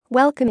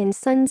Welcome in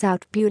Suns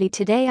Out Beauty.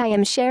 Today I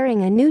am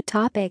sharing a new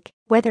topic,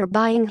 whether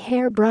buying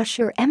hairbrush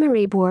or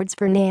emery boards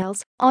for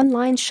nails.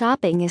 Online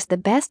shopping is the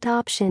best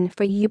option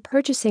for you.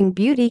 Purchasing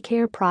beauty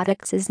care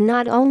products is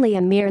not only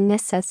a mere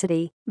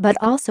necessity, but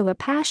also a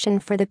passion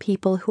for the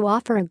people who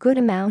offer a good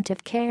amount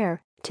of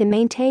care to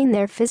maintain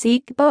their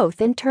physique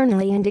both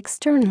internally and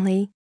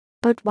externally.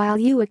 But while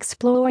you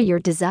explore your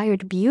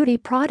desired beauty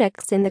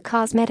products in the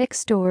cosmetic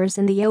stores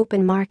in the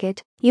open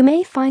market, you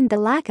may find the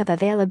lack of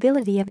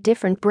availability of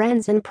different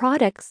brands and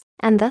products,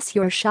 and thus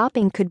your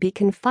shopping could be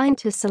confined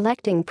to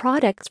selecting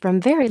products from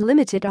very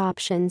limited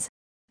options.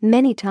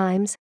 Many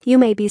times, you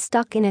may be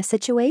stuck in a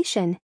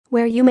situation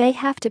where you may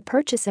have to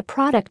purchase a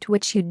product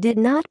which you did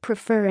not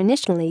prefer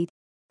initially.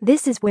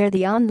 This is where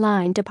the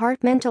online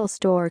departmental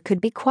store could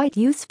be quite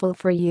useful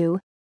for you,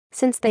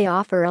 since they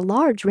offer a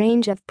large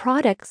range of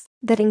products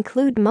that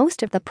include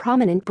most of the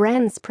prominent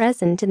brands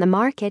present in the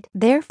market.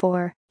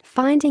 Therefore,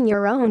 finding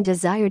your own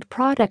desired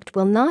product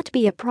will not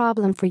be a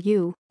problem for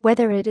you,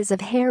 whether it is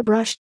a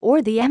hairbrush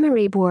or the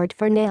emery board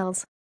for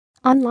nails.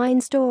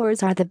 Online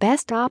stores are the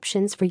best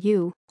options for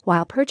you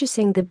while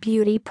purchasing the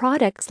beauty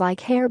products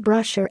like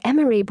hairbrush or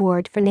emery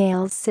board for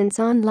nails, since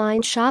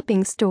online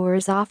shopping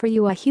stores offer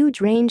you a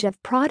huge range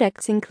of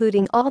products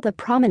including all the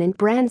prominent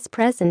brands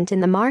present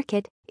in the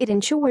market. It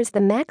ensures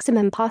the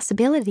maximum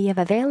possibility of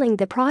availing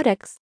the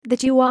products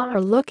that you are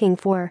looking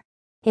for.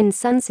 In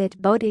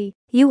Sunset Beauty,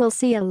 you will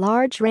see a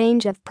large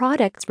range of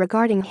products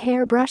regarding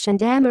hairbrush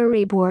and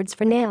emery boards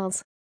for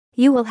nails.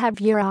 You will have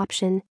your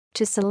option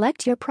to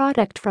select your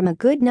product from a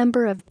good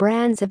number of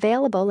brands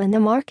available in the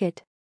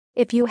market.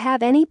 If you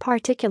have any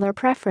particular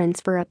preference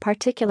for a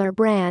particular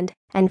brand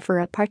and for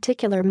a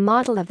particular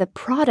model of the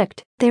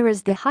product, there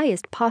is the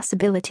highest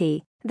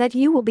possibility that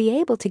you will be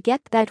able to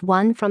get that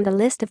one from the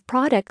list of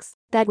products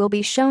that will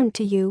be shown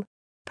to you.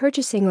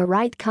 Purchasing a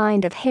right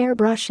kind of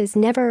hairbrush is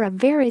never a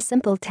very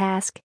simple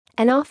task,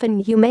 and often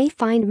you may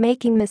find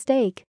making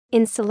mistake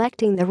in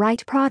selecting the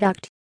right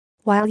product.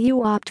 While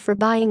you opt for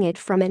buying it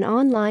from an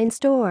online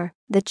store,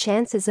 the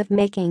chances of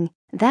making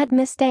that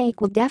mistake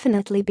will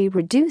definitely be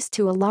reduced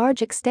to a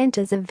large extent,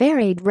 as a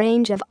varied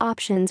range of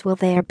options will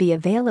there be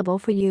available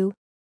for you.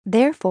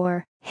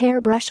 Therefore,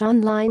 hairbrush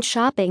online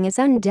shopping is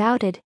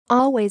undoubted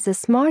always a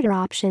smarter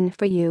option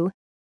for you.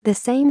 The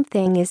same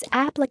thing is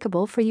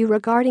applicable for you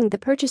regarding the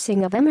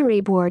purchasing of emery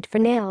board for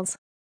nails.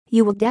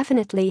 You will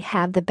definitely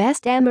have the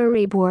best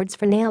emery boards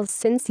for nails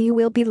since you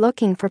will be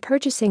looking for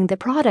purchasing the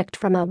product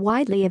from a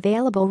widely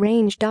available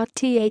range.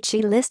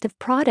 The list of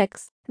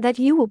products that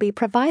you will be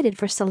provided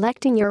for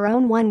selecting your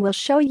own one will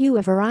show you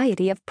a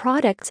variety of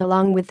products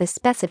along with the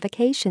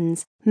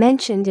specifications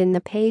mentioned in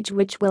the page,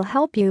 which will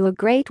help you a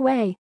great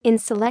way in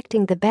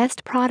selecting the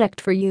best product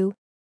for you.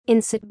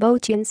 In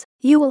Beauty,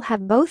 you will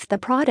have both the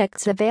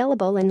products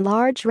available in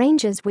large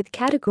ranges with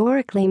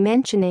categorically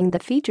mentioning the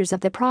features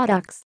of the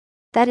products.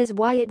 That is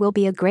why it will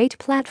be a great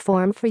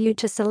platform for you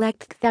to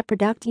select the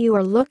product you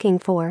are looking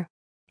for,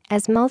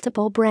 as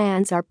multiple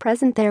brands are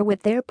present there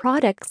with their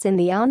products in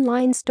the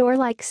online store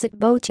like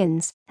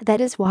Beauty.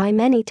 That is why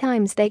many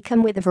times they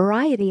come with a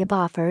variety of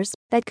offers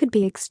that could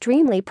be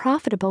extremely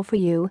profitable for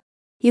you.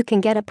 You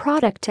can get a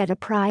product at a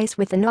price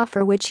with an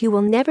offer which you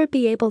will never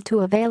be able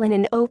to avail in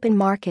an open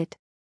market.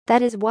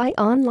 That is why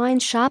online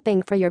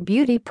shopping for your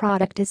beauty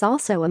product is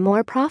also a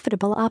more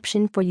profitable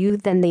option for you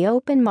than the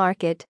open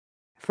market.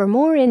 For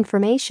more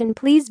information,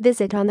 please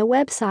visit on the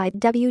website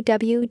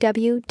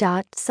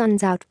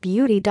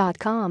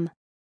www.sunsoutbeauty.com.